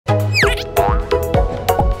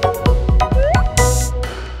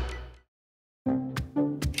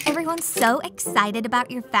everyone so excited about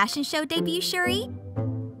your fashion show debut, Sharie?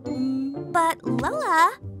 But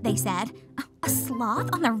Lola, they said, a sloth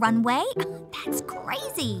on the runway? That's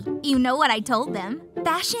crazy. You know what I told them.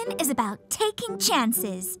 Fashion is about taking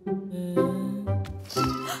chances.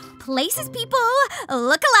 Places, people,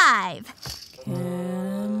 look alive.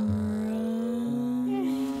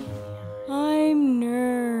 I'm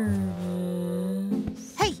nervous.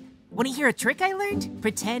 Hey, want to hear a trick I learned?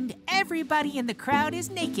 Pretend everybody in the crowd is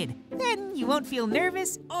naked. Then you won't feel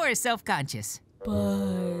nervous or self-conscious.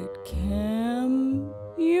 But, Cam,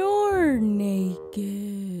 you're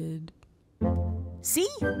naked. See?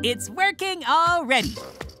 It's working already.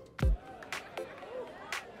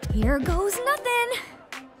 Here goes nothing.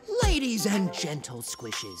 Ladies and gentle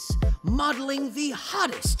squishes, modeling the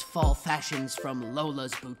hottest fall fashions from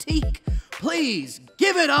Lola's boutique, please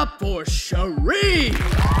give it up for Sharie!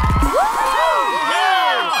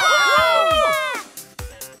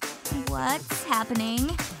 What's happening?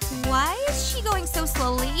 Why is she going so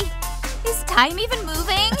slowly? Is time even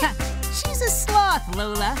moving? She's a sloth,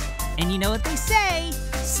 Lola. And you know what they say,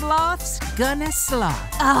 sloths gonna sloth.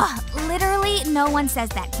 Literally no one says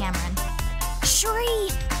that, Cameron.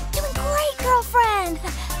 Sharie, doing great, girlfriend.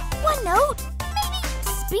 One note, maybe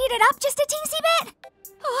speed it up just a teensy bit.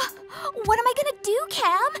 What am I gonna do,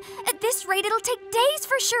 Cam? At this rate, it'll take days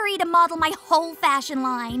for Sharie to model my whole fashion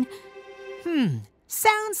line.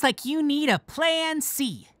 Sounds like you need a plan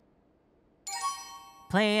C.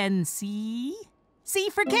 Plan C? C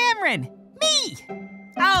for Cameron, me!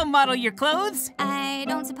 I'll model your clothes. I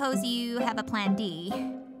don't suppose you have a plan D.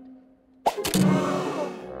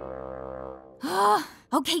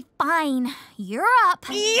 Okay, fine. You're up.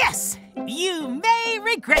 Yes! You may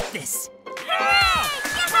regret this.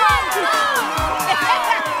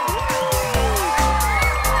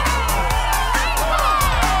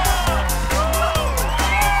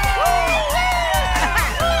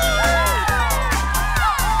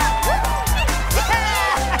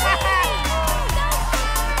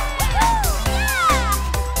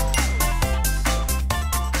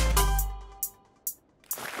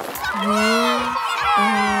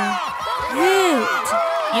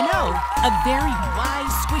 You know, a very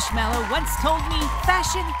wise Squishmallow once told me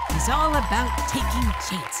fashion is all about taking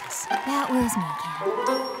chances. That was me,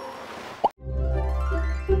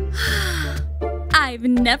 Cam. I've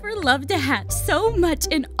never loved a hat so much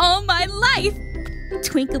in all my life.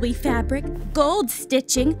 Twinkly fabric, gold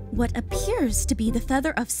stitching, what appears to be the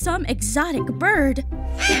feather of some exotic bird.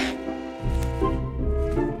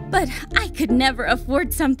 But I could never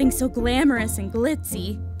afford something so glamorous and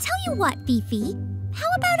glitzy. Tell you what, Fifi. How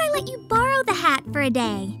about I let you borrow the hat for a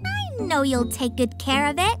day? I know you'll take good care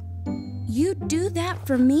of it. You do that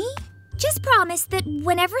for me? Just promise that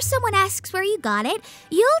whenever someone asks where you got it,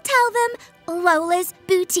 you'll tell them Lola's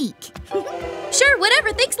boutique. Sure,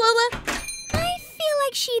 whatever. Thanks, Lola. I feel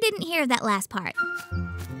like she didn't hear that last part.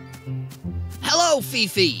 Hello,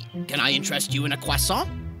 Fifi. Can I interest you in a croissant?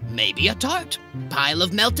 Maybe a tart? Pile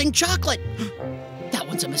of melting chocolate? That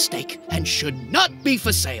one's a mistake and should not be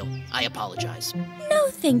for sale. I apologize. No,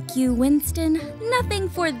 thank you, Winston. Nothing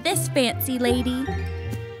for this fancy lady.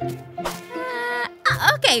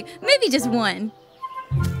 Okay, maybe just one.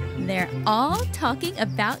 They're all talking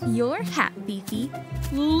about your hat, Fifi.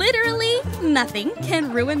 Literally nothing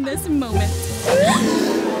can ruin this moment.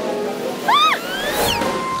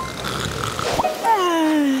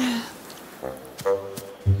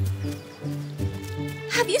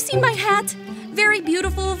 Have you seen my hat? Very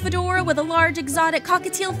beautiful fedora with a large exotic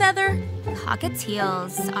cockatiel feather.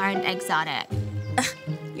 Cockatiels aren't exotic.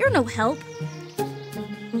 You're no help.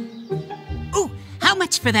 Ooh, how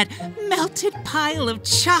much for that melted pile of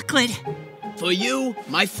chocolate? For you,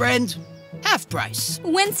 my friend, half price.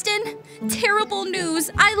 Winston, terrible news.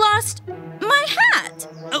 I lost my hat.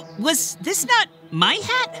 Oh, was this not my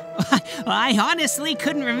hat? I honestly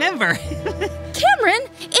couldn't remember. Cameron,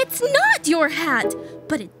 it's not your hat,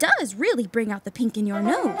 but it does really bring out the pink in your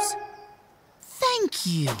nose. Thank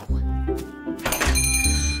you.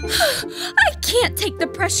 I can't take the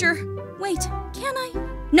pressure. Wait, can I?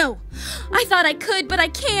 No, I thought I could, but I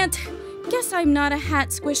can't. Guess I'm not a hat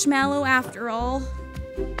squishmallow after all.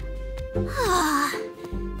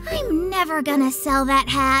 I'm never gonna sell that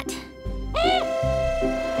hat.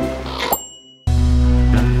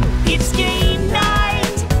 It's game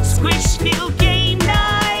night, Squishville game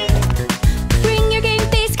night. Bring your game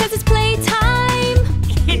face, cause it's playtime.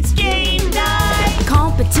 It's game night.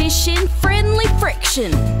 Competition, friendly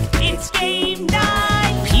friction. It's game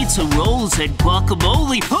night. Pizza rolls and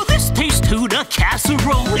guacamole. Oh, this tastes tuna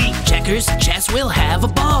casserole. Checkers, chess, we'll have a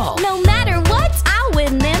ball. No matter what, I'll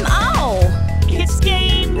win them all. It's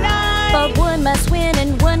game night. But one must win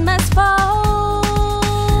and one must fall.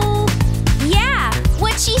 Yeah,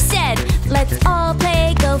 what she said. Let's all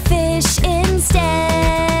play Go Fish instead.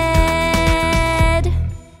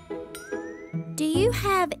 Do you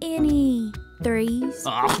have any threes?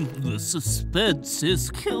 The suspense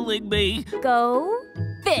is killing me. Go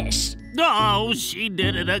Fish. Oh, she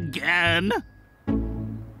did it again.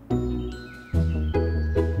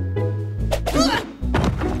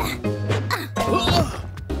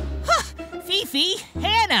 Fifi,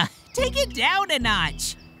 Hannah, take it down a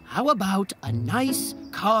notch. How about a nice,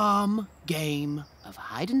 calm game of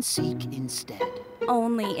hide-and-seek instead?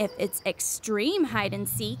 Only if it's extreme hide and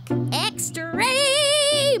seek. Extreme!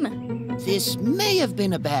 This may have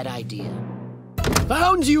been a bad idea.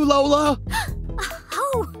 Found you, Lola!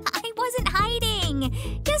 Oh, I wasn't hiding.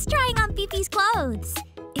 Just trying on Fifi's clothes.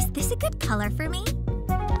 Is this a good color for me?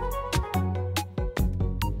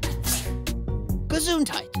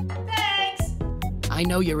 Gesundheit. Thanks. I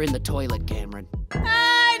know you're in the toilet, Cameron.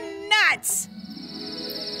 Nuts.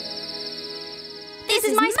 This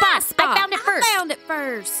is my spot. I found it first. I found it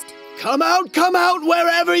first. Come out,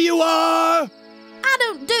 wherever you are! I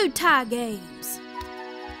don't do tie games.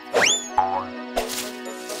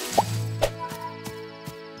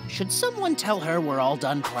 Should someone tell her we're all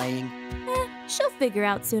done playing? She'll figure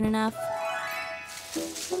out soon enough.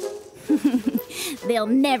 They'll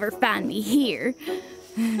never find me here.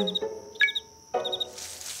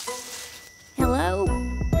 Hello?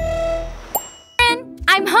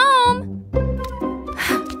 I'm home!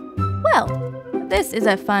 Well, this is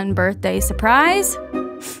a fun birthday surprise.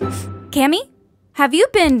 Cammy, have you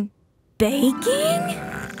been baking?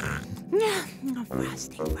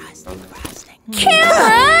 Frosting.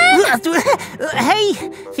 Cameron! Hey,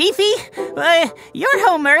 Fifi, you're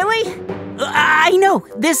home early. I know,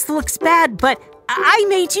 this looks bad, but I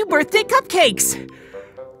made you birthday cupcakes.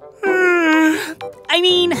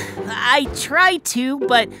 I tried to,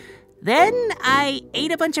 but then I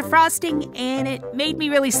ate a bunch of frosting and it made me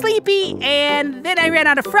really sleepy, and then I ran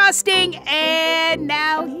out of frosting, and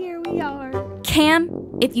now here we are.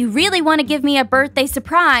 Cam, if you really want to give me a birthday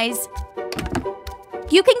surprise,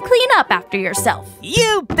 you can clean up after yourself.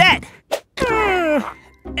 You bet!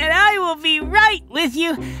 And I will be right with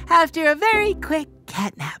you after a very quick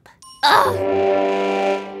cat nap.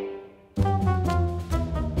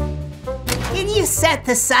 Can you set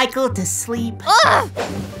the cycle to sleep?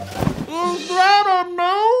 Is that a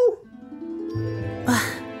no?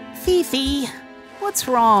 Fifi, what's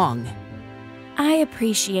wrong? I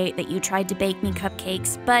appreciate that you tried to bake me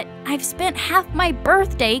cupcakes, but I've spent half my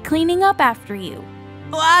birthday cleaning up after you.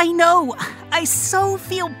 I know. I so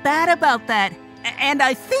feel bad about that. And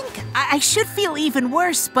I think I should feel even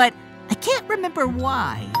worse, but I can't remember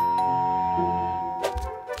why.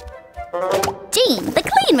 Jean, the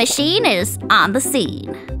clean machine is on the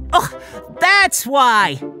scene. Oh, that's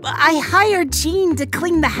why. I hired Jean to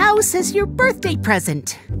clean the house as your birthday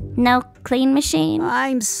present. No clean machine?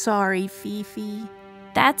 I'm sorry, Fifi.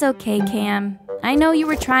 That's okay, Cam. I know you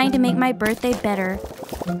were trying to make my birthday better.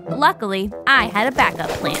 Luckily, I had a backup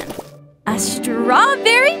plan. A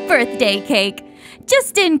strawberry birthday cake,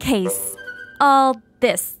 just in case all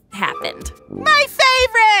this happened. My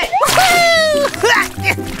favorite!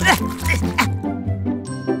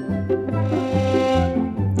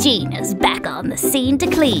 Jeanna's back on the scene to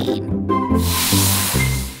clean.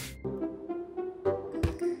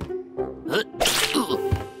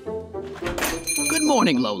 Good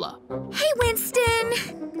morning, Lola. Hey, Winston.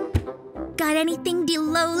 Got anything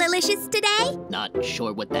Lola-licious today? Not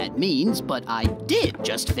sure what that means, but I did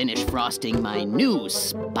just finish frosting my new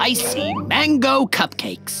spicy mango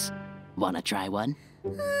cupcakes. Wanna try one?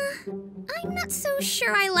 I'm not so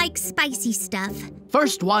sure I like spicy stuff.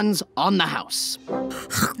 First one's on the house.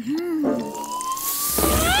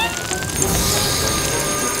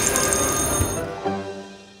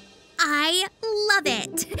 I love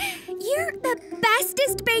it. You're the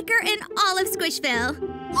bestest baker in all of Squishville.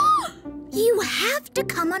 You have to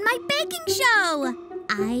come on my baking show.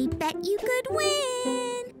 I bet you could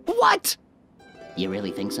win. What? You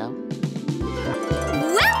really think so?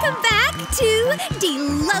 Welcome back to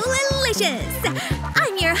Lola-licious.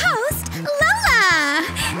 I'm your host, Lola.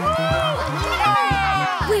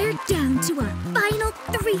 We're down to our final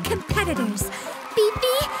 3 competitors,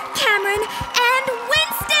 Fifi, Cameron, and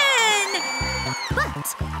Winston.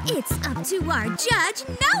 But it's up to our judge,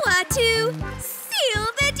 Noah, to seal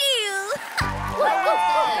the deal.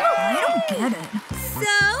 I don't get it.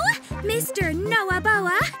 So, Mr. Noah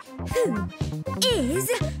Boa, who is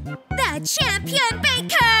the champion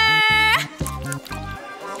baker?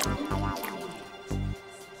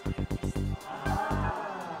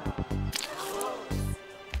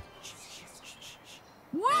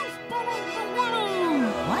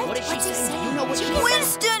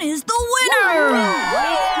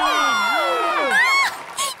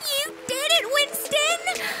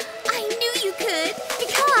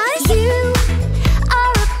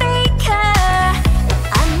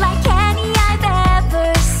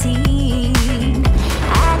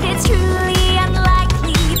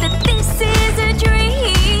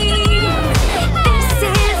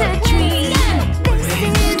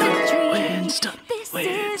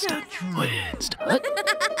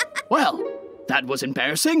 was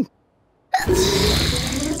embarrassing.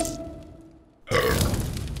 Let's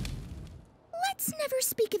never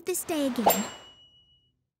speak of this day again.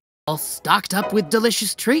 All stocked up with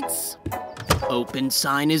delicious treats. Open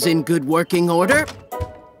sign is in good working order.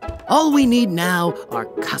 All we need now are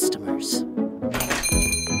customers.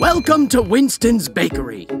 Welcome to Winston's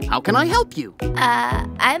Bakery. How can I help you?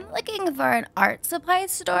 I'm looking for an art supply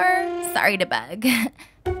store. Sorry to bug.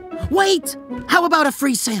 Wait! How about a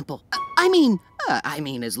free sample? I mean,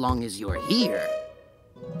 as long as you're here.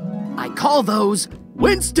 I call those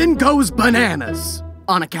Winston Goes Bananas,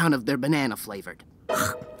 on account of their banana flavored.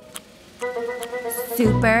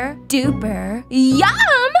 Super duper yum!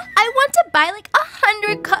 I want to buy like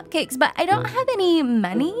 100 cupcakes, but I don't have any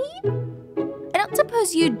money. I don't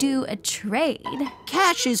suppose you do a trade.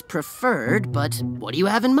 Cash is preferred, but what do you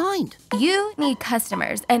have in mind? You need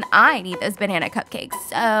customers, and I need those banana cupcakes.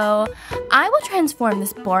 So I will transform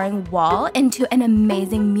this boring wall into an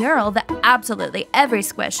amazing mural that absolutely every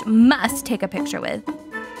squish must take a picture with.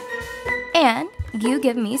 And you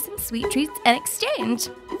give me some sweet treats in exchange.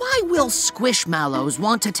 Why will Squishmallows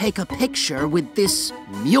want to take a picture with this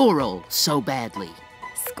mural so badly?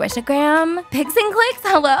 Squishagram? Pics and clicks?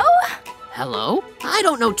 Hello? Hello? I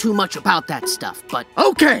don't know too much about that stuff, but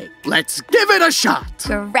okay, let's give it a shot.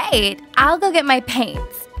 Great. I'll go get my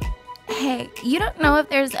paints. Hey, you don't know if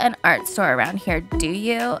there's an art store around here, do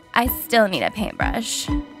you? I still need a paintbrush.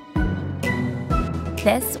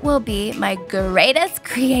 This will be my greatest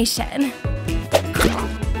creation.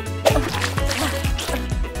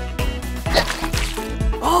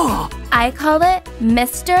 Oh! I call it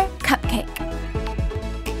Mr. Cupcake.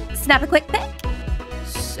 Snap a quick pic.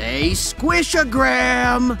 Say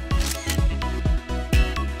squishagram!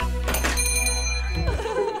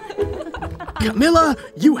 Camilla,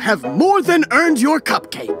 you have more than earned your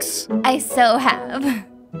cupcakes. I so have.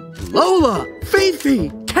 Lola,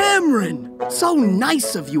 Fifi, Cameron, so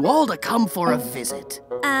nice of you all to come for a visit.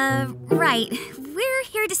 Right. We're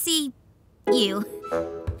here to see you.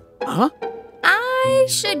 Huh? I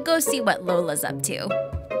should go see what Lola's up to.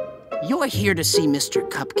 You're here to see Mr.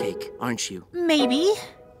 Cupcake, aren't you? Maybe.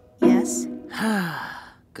 Yes.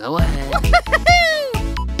 Go ahead.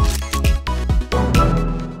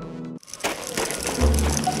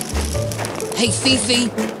 Hey,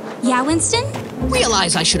 Fifi. Yeah, Winston?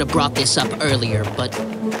 Realize I should have brought this up earlier, but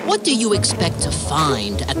what do you expect to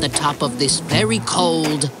find at the top of this very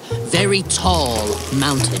cold, very tall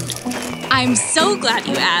mountain? I'm so glad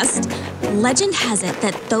you asked. Legend has it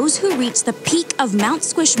that those who reach the peak of Mount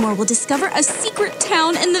Squishmore will discover a secret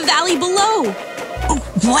town in the valley below.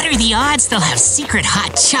 What are the odds they'll have secret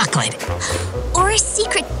hot chocolate? Or a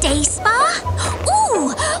secret day spa?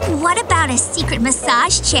 Ooh, what about a secret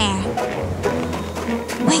massage chair?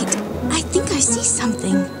 Wait, I think I see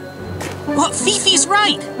something. Well, Fifi's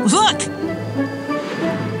right. Look!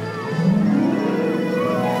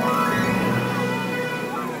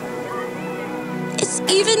 It's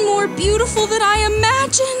even more beautiful than I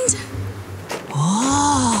imagined.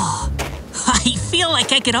 Oh, I feel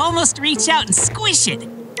like I could almost reach out and squish it.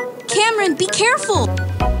 Cameron, be careful.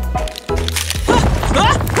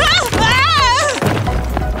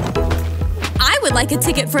 I would like a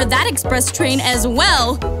ticket for that express train as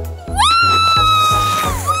well.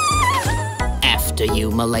 After you,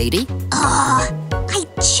 m'lady. I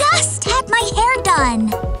just had my hair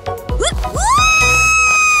done.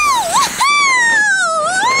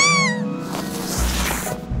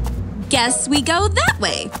 Guess we go that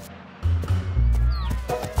way.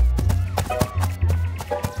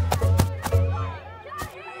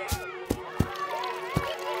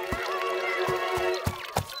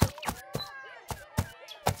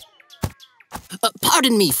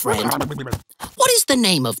 Pardon me, friend. What is the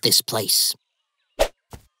name of this place?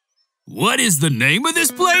 What is the name of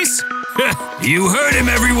this place? You heard him,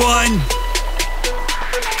 everyone!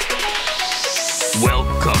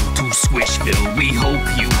 Welcome to Squishville. We hope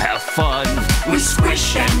you have fun. We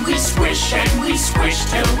squish and we squish and we squish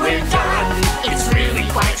till we're done. It's really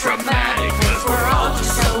quite dramatic, cause we're all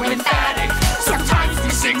just so emphatic. Sometimes we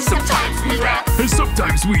sing, sometimes we rap, And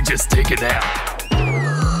sometimes we just take a nap.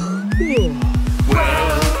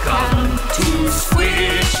 Welcome to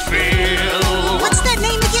Squishville. What's that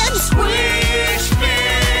name again? Squishville.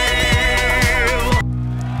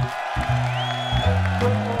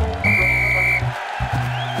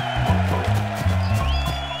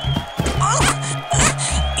 Oh,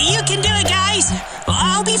 you can do it, guys.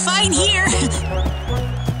 I'll be fine here.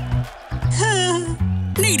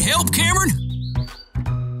 Need help, Cameron?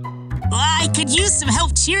 I could use some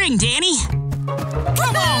help cheering, Danny.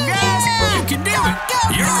 Come on, guys! You can do it!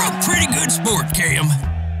 You're a pretty good sport, Cam.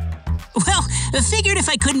 Well, Figured if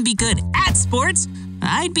I couldn't be good at sports,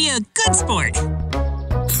 I'd be a good sport.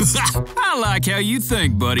 I like how you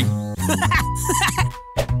think, buddy. Come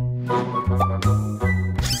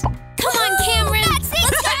on, Cameron. That's it.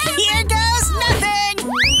 Let's go. Here goes nothing.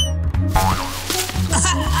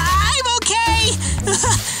 I'm okay.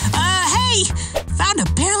 Hey, found a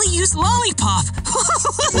barely used lollipop.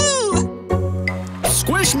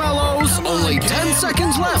 Squishmallows, only 10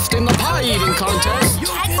 seconds left in the pie eating contest.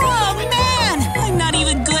 Oh, man! I'm not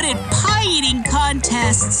even good at pie eating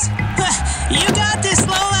contests. You got this,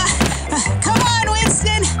 Lola. Come on,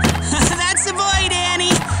 Winston. That's the boy,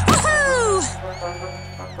 Danny. Woohoo!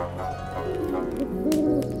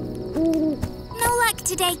 No luck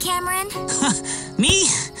today, Cameron. Me?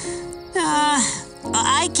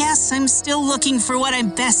 I guess I'm still looking for what I'm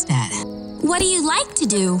best at. What do you like to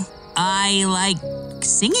do? I like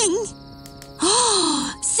singing.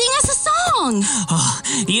 Sing us a song! Oh,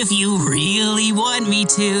 if you really want me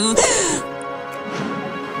to.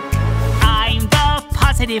 I'm the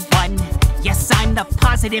positive one. Yes, I'm the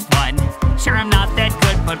positive one. Sure, I'm not that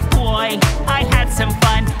good, but boy, I had some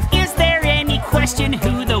fun. Is there any question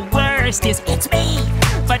who the worst is? It's me.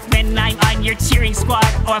 But when I'm on your cheering squad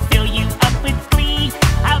or fill you up with glee,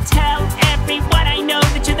 I'll tell everyone I know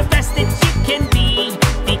that you're the best that you can be.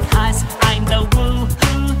 Because I'm the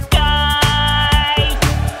woo-hoo guy.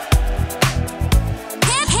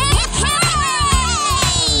 Hip, hip,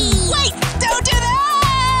 hooray! Wait, don't do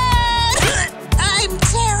that! I'm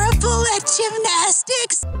terrible at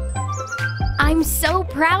gymnastics. I'm so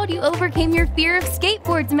proud you overcame your fear of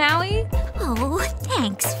skateboards, Maui. Oh,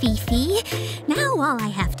 thanks, Fifi. Now all I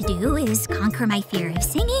have to do is conquer my fear of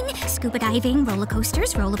singing, scuba diving, roller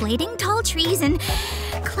coasters, rollerblading, tall trees, and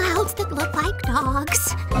clouds that look like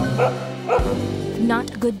dogs.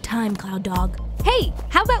 Not a good time, Cloud Dog. Hey,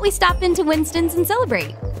 how about we stop into Winston's and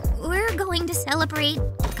celebrate? We're going to celebrate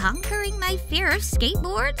conquering my fear of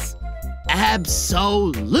skateboards?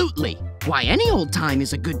 Absolutely. Why, any old time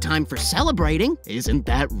is a good time for celebrating. Isn't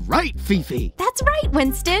that right, Fifi? That's right,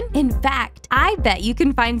 Winston. In fact, I bet you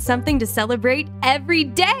can find something to celebrate every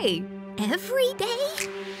day. Every day?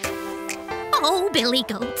 Oh, Billy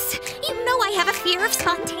Goats. You know I have a fear of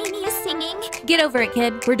spontaneous singing. Get over it,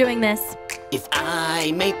 kid. We're doing this. If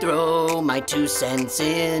I may throw my 2 cents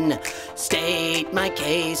in, state my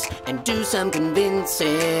case, and do some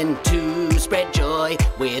convincing to spread joy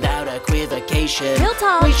without equivocation. Real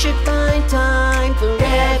talk. We should find time for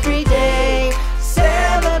everyday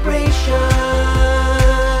celebration.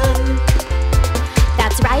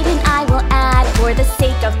 That's right, and I will add, for the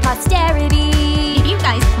sake of posterity. Did you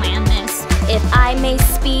guys plan this? If I may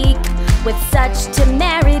speak with such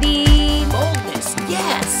temerity. Boldness,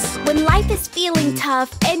 yes. When life is feeling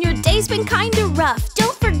tough and your day's been kinda rough,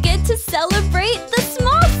 don't forget to celebrate the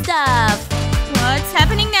small stuff. What's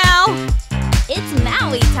happening now? It's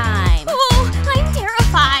Maui time. Oh, I'm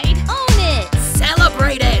terrified. Own it.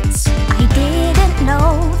 Celebrate it. I didn't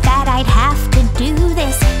know that I'd have to do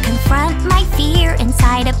this. Confront my fear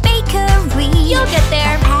inside a bakery. You'll get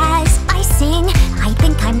there. But as I sing, I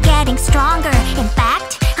think I'm getting stronger. In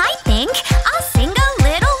fact, I think I'll sing a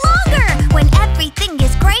little longer. When everything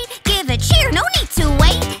is great, give a cheer, no need to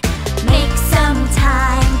wait. Make some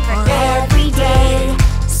time for everyday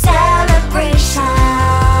celebration.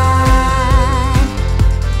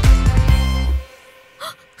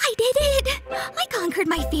 I did it! I conquered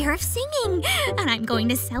my fear of singing, and I'm going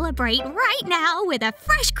to celebrate right now with a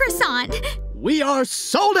fresh croissant. We are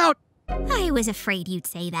sold out. I was afraid you'd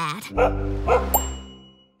say that.